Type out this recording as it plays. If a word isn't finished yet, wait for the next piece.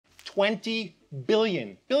20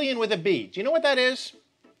 billion. Billion with a B. Do you know what that is?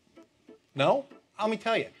 No? Let me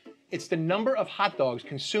tell you. It's the number of hot dogs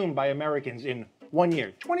consumed by Americans in 1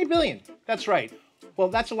 year. 20 billion. That's right. Well,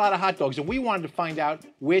 that's a lot of hot dogs, and we wanted to find out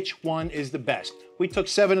which one is the best. We took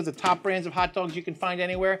 7 of the top brands of hot dogs you can find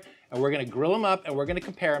anywhere, and we're gonna grill them up, and we're gonna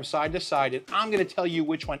compare them side to side, and I'm gonna tell you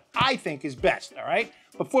which one I think is best, all right?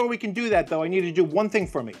 Before we can do that, though, I need you to do one thing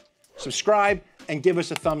for me. Subscribe and give us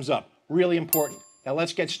a thumbs up. Really important. Now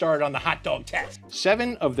let's get started on the hot dog test.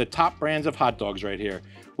 7 of the top brands of hot dogs right here.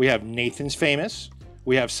 We have Nathan's Famous,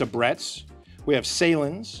 we have Sabrett's, we have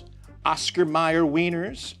Salen's, Oscar Mayer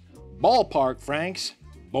Wieners, Ballpark Franks,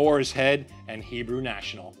 Boar's Head, and Hebrew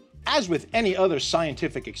National. As with any other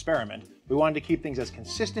scientific experiment, we wanted to keep things as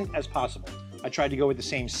consistent as possible. I tried to go with the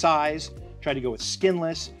same size, tried to go with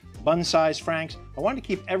skinless, bun-size Franks. I wanted to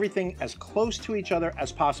keep everything as close to each other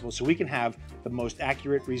as possible so we can have the most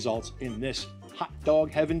accurate results in this hot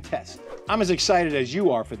dog heaven test. I'm as excited as you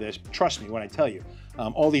are for this, trust me when I tell you.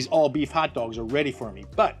 All these all-beef hot dogs are ready for me,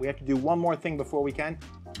 but we have to do one more thing before we can.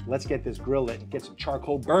 Let's get this grill lit and get some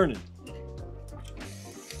charcoal burning.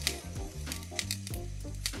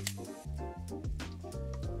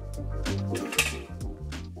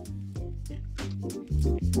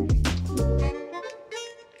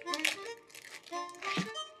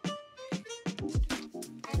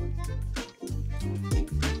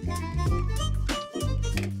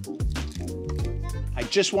 I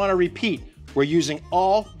just want to repeat, we're using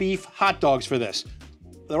all beef hot dogs for this.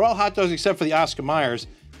 They're all hot dogs except for the Oscar Mayers.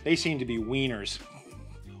 They seem to be wieners.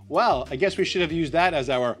 Well, I guess we should have used that as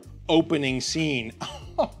our opening scene.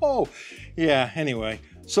 Oh, yeah, anyway.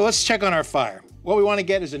 So let's check on our fire. What we want to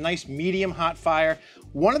get is a nice medium hot fire.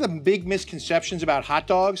 One of the big misconceptions about hot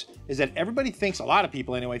dogs is that everybody thinks, a lot of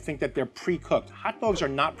people anyway, think that they're pre-cooked. Hot dogs are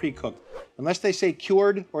not pre-cooked. Unless they say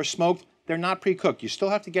cured or smoked, they're not pre-cooked. You still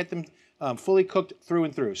have to get them fully cooked through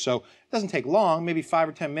and through. So it doesn't take long, maybe 5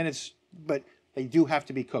 or 10 minutes, but they do have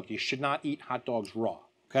to be cooked. You should not eat hot dogs raw,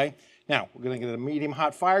 okay? Now, we're gonna get a medium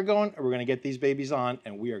hot fire going, and we're gonna get these babies on,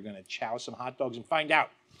 and we are gonna chow some hot dogs and find out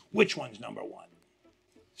which one's number one.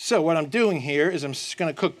 So what I'm doing here is I'm just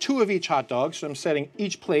gonna cook 2 of each hot dog. So I'm setting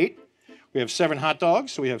each plate. We have 7 hot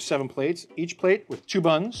dogs, so we have 7 plates. Each plate with 2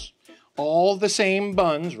 buns, all the same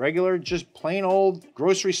buns, regular, just plain old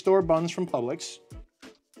grocery store buns from Publix.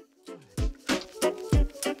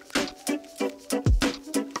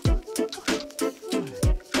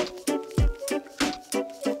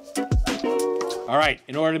 All right,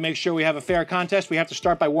 in order to make sure we have a fair contest, we have to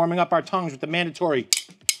start by warming up our tongues with the mandatory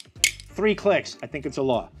 3 clicks. I think it's a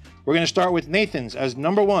law. We're gonna start with Nathan's as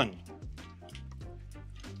number 1.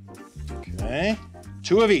 Okay,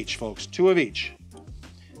 2 of each, folks, 2 of each.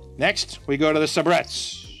 Next, we go to the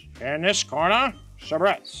Sabrett's. In this corner,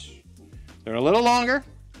 Sabrett's. They're a little longer,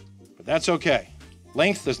 but that's okay.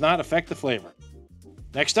 Length does not affect the flavor.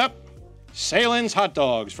 Next up, Salen's Hot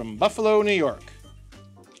Dogs from Buffalo, New York.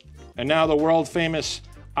 And now the world-famous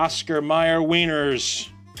Oscar Mayer Wieners.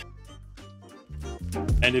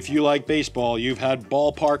 And if you like baseball, you've had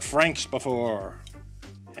Ballpark Franks before.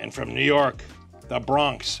 And from New York, the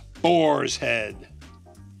Bronx Boar's Head.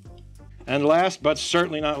 And last, but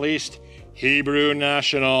certainly not least, Hebrew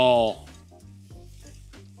National.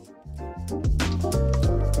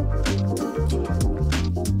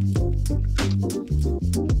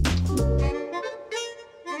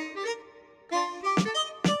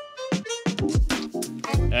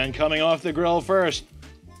 And coming off the grill first,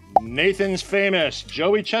 Nathan's Famous,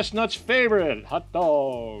 Joey Chestnut's favorite, hot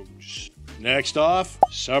dogs. Next off,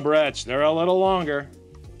 Sabrett's. They're a little longer.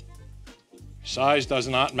 Size does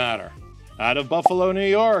not matter. Out of Buffalo, New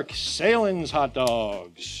York, Salen's hot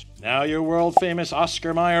dogs. Now your world-famous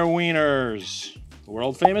Oscar Mayer Wieners.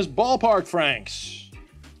 World-famous Ballpark Franks.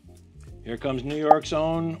 Here comes New York's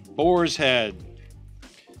own Boar's Head.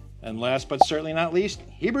 And last but certainly not least,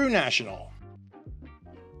 Hebrew National.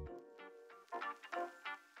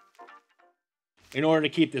 In order to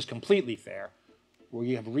keep this completely fair,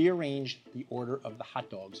 we have rearranged the order of the hot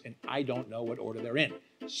dogs, and I don't know what order they're in.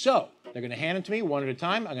 So, they're gonna hand them to me one at a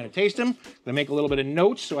time. I'm gonna taste them. I'm gonna make a little bit of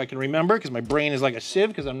notes so I can remember, because my brain is like a sieve,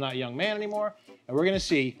 because I'm not a young man anymore. And we're gonna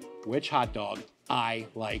see which hot dog I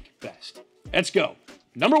like best. Let's go.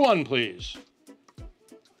 Number 1, please.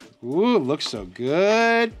 Ooh, looks so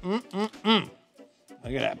good. Look at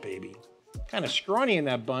that baby. Kind of scrawny in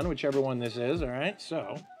that bun, whichever one this is, all right?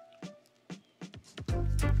 So.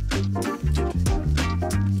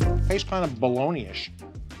 Tastes kind of bologna-ish.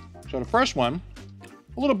 So the first one,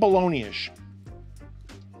 a little bologna-ish.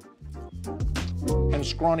 And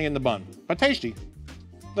scrawny in the bun, but tasty.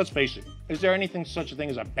 Let's face it, is there anything such a thing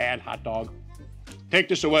as a bad hot dog? take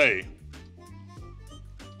this away.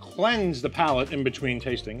 Cleanse the palate in between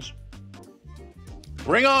tastings.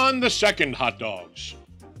 Bring on the second hot dogs.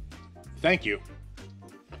 Thank you,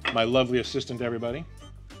 my lovely assistant, everybody.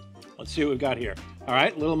 Let's see what we've got here. All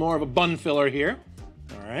right, a little more of a bun filler here.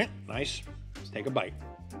 All right, nice. Let's take a bite.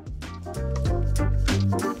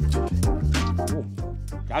 Ooh,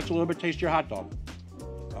 that's a little bit tastier hot dog.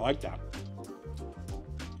 I like that.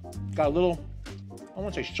 Got a little, I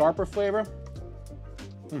won't say sharper flavor.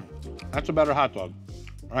 That's a better hot dog.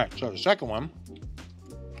 All right, so the second one,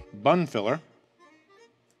 bun filler,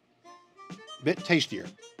 bit tastier.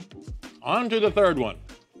 On to the third one.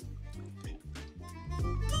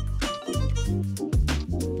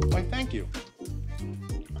 Why, thank you.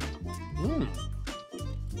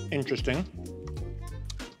 Interesting.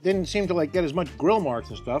 Didn't seem to like get as much grill marks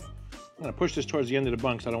and stuff. I'm gonna push this towards the end of the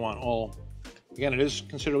bun because I don't want all, again, it is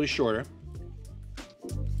considerably shorter.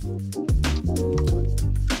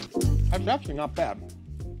 That's actually not bad.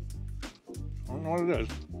 I don't know what it is.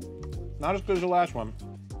 Not as good as the last one.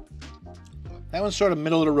 That one's sort of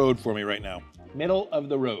middle of the road for me right now. Middle of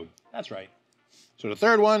the road. That's right. So the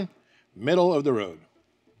third one, middle of the road.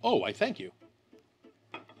 Oh, I thank you.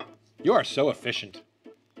 You are so efficient.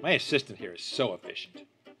 My assistant here is so efficient.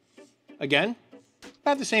 Again,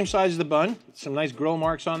 about the same size as the bun. Some nice grill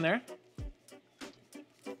marks on there.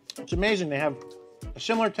 It's amazing they have a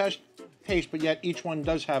similar taste, but yet each one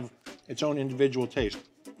does have its own individual taste.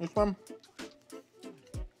 This one,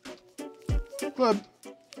 good,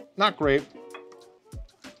 not great.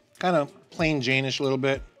 Kind of plain Jane-ish a little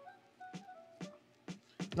bit.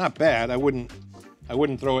 Not bad. I wouldn't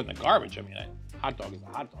throw it in the garbage. I mean, a hot dog is a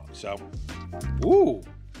hot dog. So, ooh,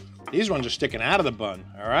 these ones are sticking out of the bun.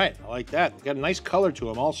 All right, I like that. Got a nice color to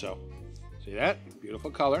them also. See that?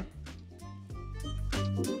 Beautiful color.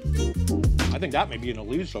 I think that may be in the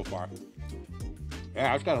lead so far.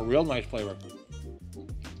 Yeah, it's got a real nice flavor.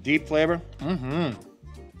 Deep flavor. I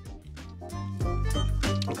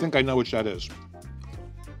think I know which that is.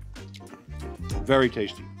 Very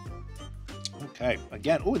tasty. Okay,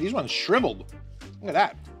 again, ooh, these ones shriveled. Look at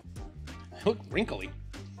that. They look wrinkly.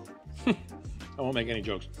 I won't make any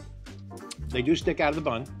jokes. They do stick out of the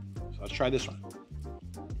bun, so let's try this one.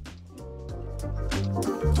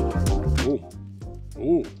 Ooh,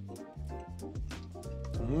 ooh.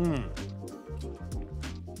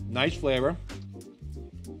 Nice flavor.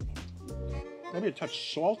 Maybe a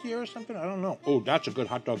touch saltier or something, I don't know. Oh, that's a good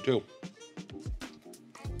hot dog too.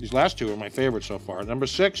 These last two are my favorites so far. Number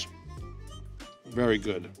 6, very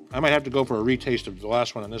good. I might have to go for a retaste of the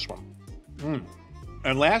last one and this one.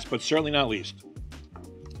 And last, but certainly not least.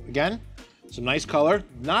 Again, some nice color.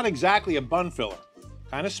 Not exactly a bun filler.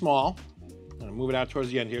 Kind of small. I'm gonna move it out towards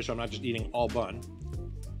the end here so I'm not just eating all bun.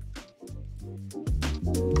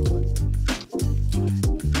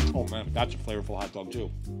 Oh man, that's a flavorful hot dog too.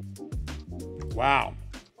 Wow.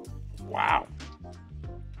 Wow.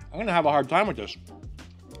 I'm gonna have a hard time with this.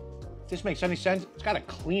 If this makes any sense, it's got a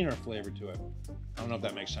cleaner flavor to it. I don't know if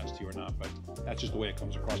that makes sense to you or not, but that's just the way it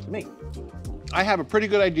comes across to me. I have a pretty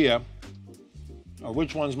good idea of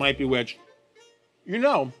which ones might be which. You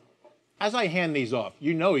know, as I hand these off,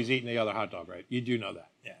 you know he's eating the other hot dog, right? You do know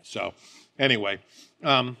that. Yeah, so anyway,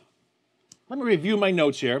 let me review my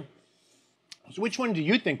notes here. So which one do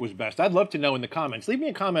you think was best? I'd love to know in the comments. Leave me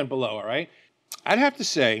a comment below, all right? I'd have to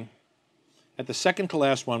say that the second to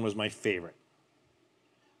last one was my favorite.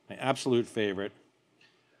 My absolute favorite.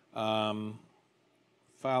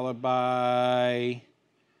 Followed by,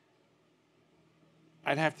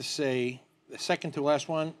 I'd have to say the second to last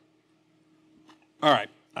one. All right,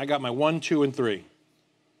 I got my 1, 2, and 3.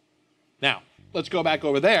 Now, let's go back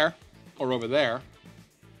over there, or over there,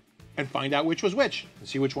 and find out which was which, and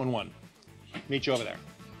see which one won. Meet you over there.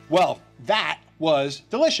 Well, that was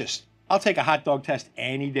delicious. I'll take a hot dog test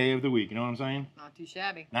any day of the week, you know what I'm saying? Not too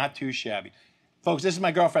shabby. Not too shabby. Folks, this is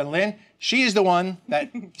my girlfriend, Lynn. She is the one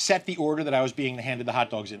that set the order that I was being handed the hot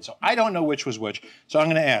dogs in. So I don't know which was which, so I'm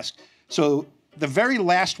gonna ask. So the very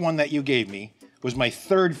last one that you gave me was my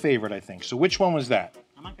 3rd favorite, I think. So which one was that?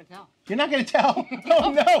 I'm not gonna tell. You're not gonna tell? Oh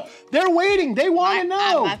no, they're waiting, they wanna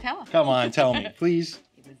know. I'm not telling. Come on, tell me, please.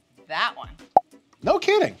 It was that one. No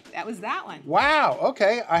kidding. That was that one. Wow,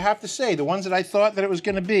 okay, I have to say, the ones that I thought that it was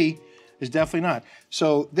gonna be is definitely not.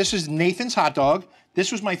 So this is Nathan's hot dog.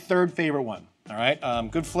 This was my 3rd favorite one. All right,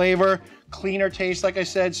 good flavor, cleaner taste, like I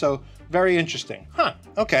said, so very interesting. Huh,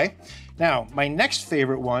 okay. Now, my next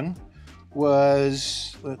favorite one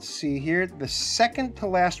was, let's see here, the second to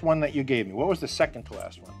last one that you gave me. What was the second to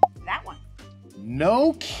last one? That one.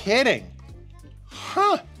 No kidding.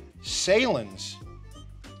 Huh, Salen's.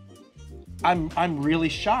 I'm really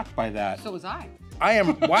shocked by that. So was I. I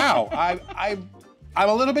am, wow. I'm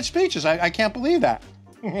a little bit speechless. I can't believe that.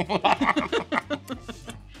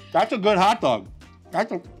 That's a good hot dog.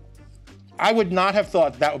 I would not have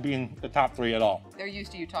thought that would be in the top 3 at all. They're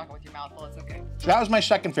used to you talking with your mouth full. It's okay. So that was my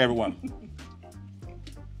second favorite one.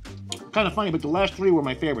 Kind of funny, but the last 3 were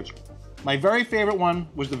my favorites. My very favorite one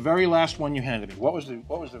was the very last one you handed me. What was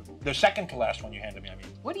the second to last one you handed me? I mean,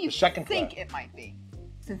 what do you think it might be?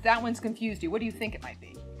 Since that one's confused you, what do you think it might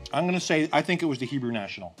be? I'm gonna say I think it was the Hebrew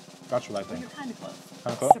National. That's what I think. You're kind of close.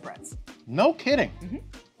 Kind of close? Sabrett's. No kidding.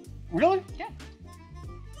 Really? Yeah.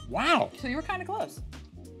 Wow. So you were kind of close.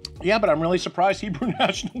 Yeah, but I'm really surprised Hebrew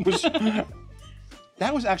National was.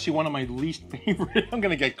 That was actually one of my least favorite. I'm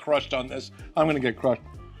gonna get crushed on this. I'm gonna get crushed.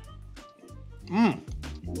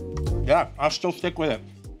 Yeah, I'll still stick with it.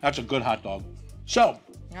 That's a good hot dog. So,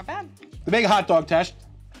 Not bad. the big hot dog test.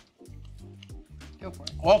 Go for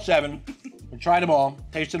it. All 7. We tried them all,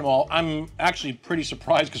 tasted them all. I'm actually pretty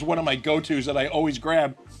surprised because one of my go-tos that I always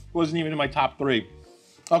grab wasn't even in my top 3.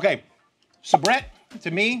 Okay, Sabrett,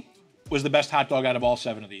 to me, was the best hot dog out of all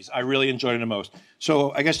 7 of these. I really enjoyed it the most.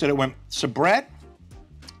 So I guess that it went Sabrett,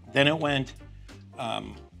 then it went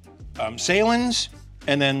Salen's,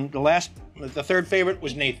 and then the third favorite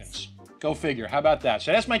was Nathan's. Go figure. How about that?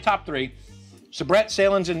 So that's my top 3. Sabrett,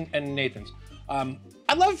 Salen's, and Nathan's.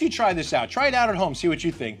 I'd love if you try this out. Try it out at home, see what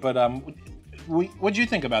you think. But what'd you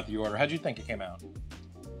think about the order? How'd you think it came out?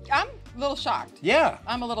 I'm a little shocked. Yeah.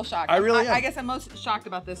 I'm a little shocked. I really am. I guess I'm most shocked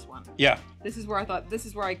about this one. Yeah. This is where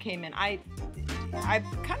I came in. I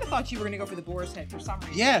kind of thought you were going to go for the boar's head for some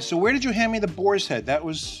reason. Yeah, so where did you hand me the boar's head? Where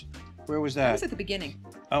was that? That was at the beginning.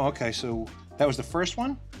 Oh, okay, so that was the first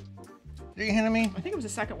one that you handed me? I think it was the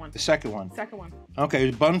second one. The second one. Second one. Okay, it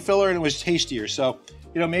was bun filler and it was tastier. So,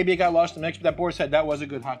 maybe it got lost in the mix, but that boar's head, that was a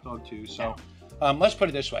good hot dog too. So, let's put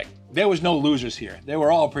it this way. There was no losers here. They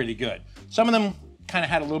were all pretty good. Some of them kind of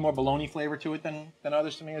had a little more bologna flavor to it than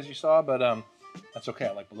others to me, as you saw, but that's okay.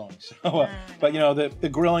 I like bologna. So, but the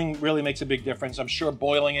grilling really makes a big difference. I'm sure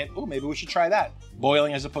boiling it. Oh, maybe we should try that.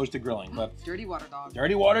 Boiling as opposed to grilling. But Dirty water dog.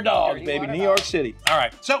 Dirty water dog, Dirty baby. water New dog. York City. All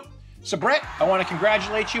right. So, Sabrett, I want to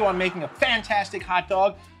congratulate you on making a fantastic hot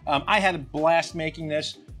dog. I had a blast making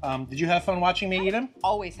this. Did you have fun watching me eat them?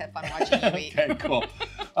 Always have fun watching you eat. Okay, cool.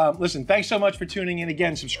 Listen, thanks so much for tuning in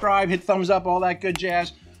again. Subscribe, hit thumbs up, all that good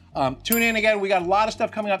jazz. Tune in again. We got a lot of stuff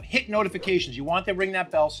coming up. Hit notifications. You want to ring that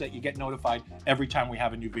bell so that you get notified every time we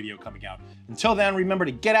have a new video coming out. Until then, remember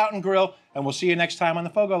to get out and grill, and we'll see you next time on the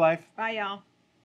FOGO Life. Bye, y'all.